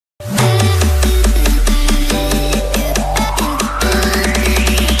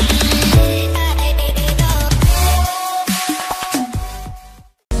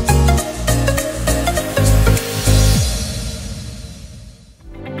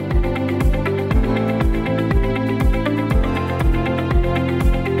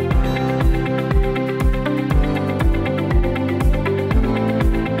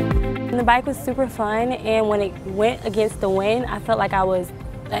bike was super fun, and when it went against the wind, I felt like I was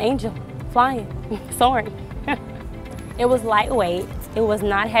an angel, flying, soaring. It was lightweight, it was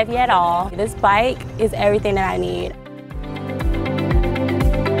not heavy at all. This bike is everything that I need.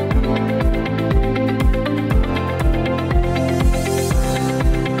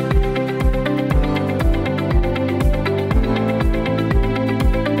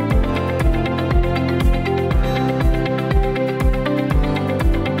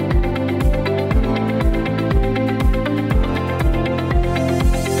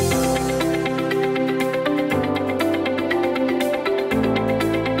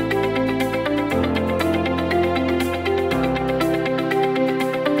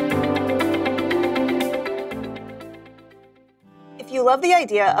 If you love the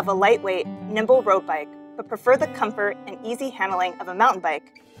idea of a lightweight, nimble road bike, but prefer the comfort and easy handling of a mountain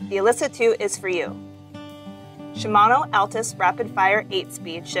bike, the Alyssa 2 is for you. Shimano Altus Rapid Fire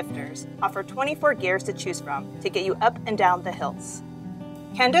 8-speed shifters offer 24 gears to choose from to get you up and down the hills.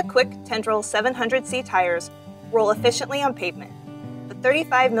 Kenda Quick Tendril 700C tires roll efficiently on pavement. The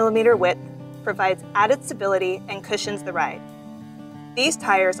 35mm width provides added stability and cushions the ride. These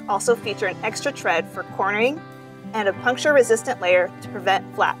tires also feature an extra tread for cornering and a puncture-resistant layer to prevent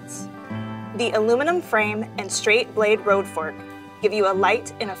flats. The aluminum frame and straight blade road fork give you a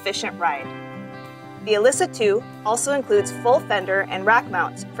light and efficient ride. The Alyssa 2 also includes full fender and rack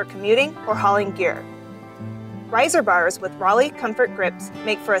mounts for commuting or hauling gear. Riser bars with Raleigh Comfort grips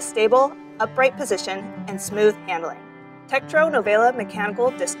make for a stable, upright position and smooth handling. Tektro Novela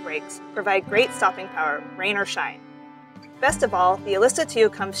mechanical disc brakes provide great stopping power, rain or shine. Best of all, the Alyssa 2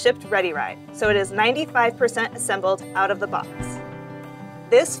 comes shipped ready ride, so it is 95% assembled out of the box.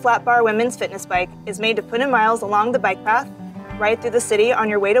 This flat bar women's fitness bike is made to put in miles along the bike path, ride through the city on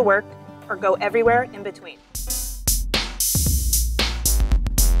your way to work, or go everywhere in between.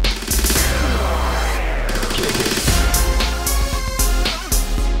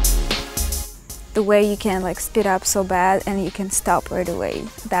 The way you can like speed up so bad and you can stop right away.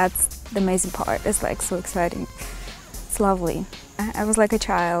 That's the amazing part. It's like so exciting. It's lovely. I was like a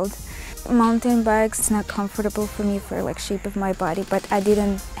child. Mountain bikes is not comfortable for me for like shape of my body, but I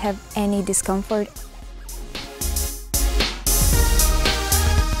didn't have any discomfort.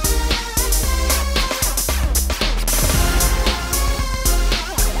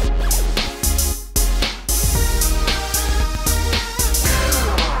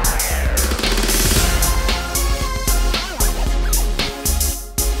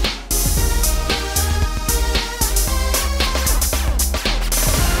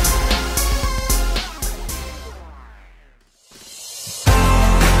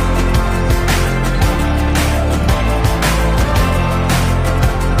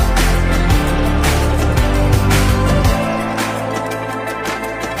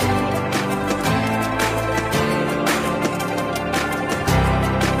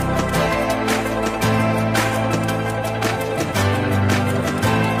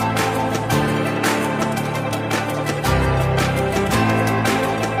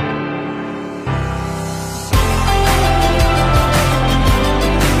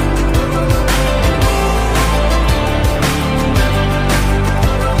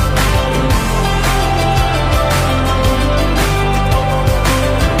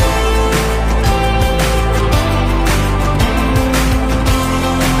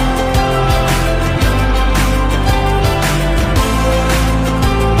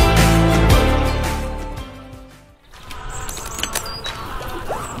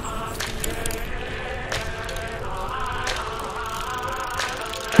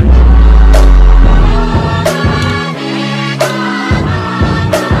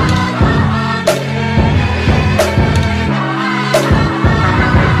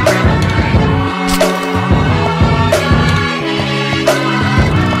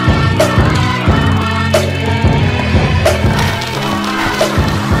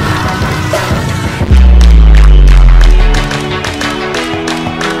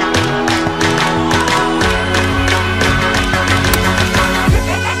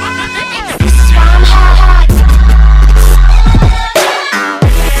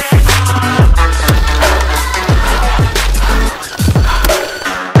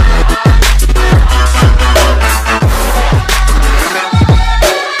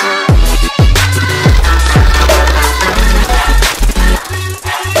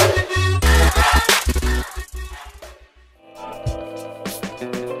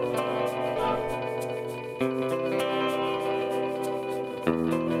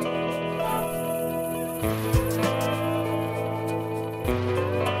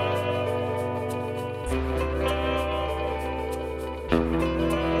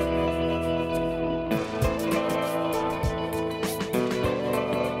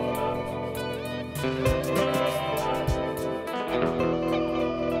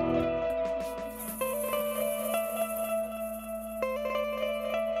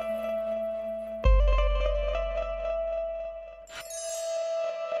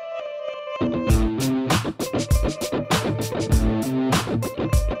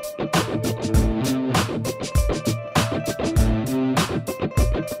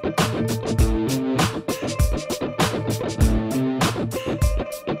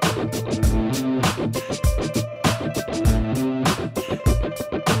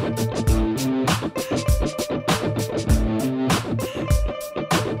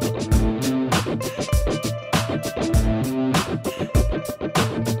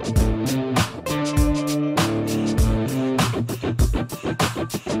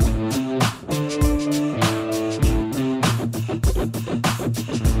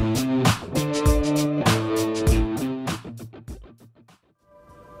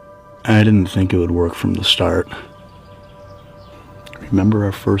 I didn't think it would work from the start. Remember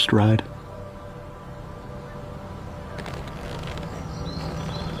our first ride?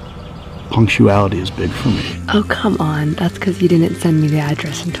 Punctuality is big for me. Oh, come on. That's because you didn't send me the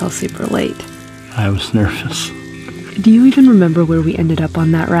address until super late. I was nervous. Do you even remember where we ended up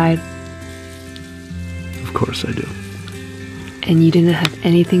on that ride? Of course I do. And you didn't have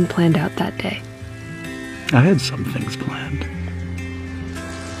anything planned out that day? I had some things planned.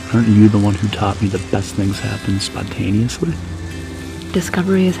 Aren't you the one who taught me the best things happen spontaneously?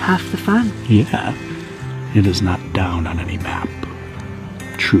 Discovery is half the fun. Yeah. It is not down on any map.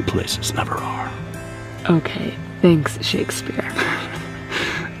 True places never are. Okay, thanks, Shakespeare.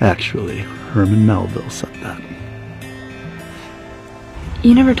 Actually, Herman Melville said that.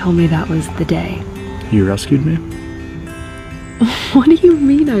 You never told me that was the day. You rescued me? What do you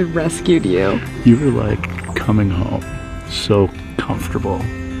mean I rescued you? You were like coming home. So comfortable.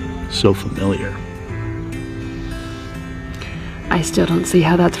 So familiar. I still don't see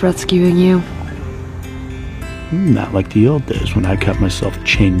how that's rescuing you. Not like the old days when I kept myself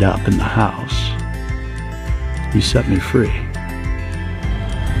chained up in the house. You set me free.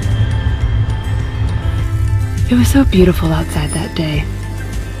 It was so beautiful outside that day.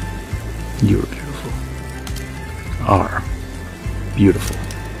 You were beautiful. Are beautiful.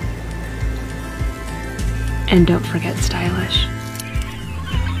 And don't forget stylish.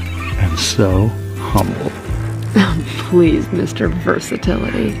 And so humble. Please, Mr.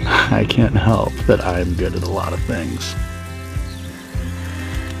 Versatility. I can't help that I'm good at a lot of things.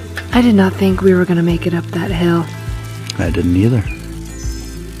 I did not think we were going to make it up that hill. I didn't either.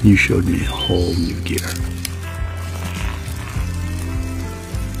 You showed me a whole new gear.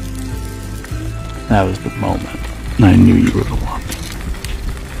 That was the moment I knew you were the one.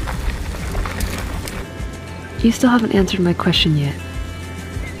 You still haven't answered my question yet.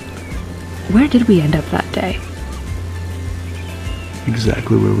 Where did we end up that day?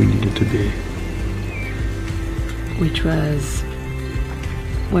 Exactly where we needed to be. Which was...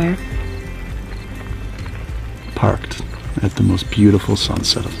 where? Parked at the most beautiful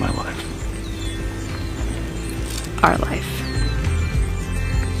sunset of my life. Our life.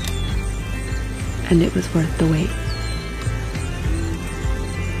 And it was worth the wait.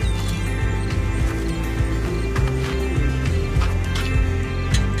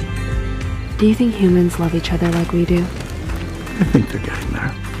 Do you think humans love each other like we do? I think they're getting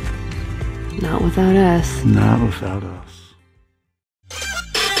there. Not without us. Not without us.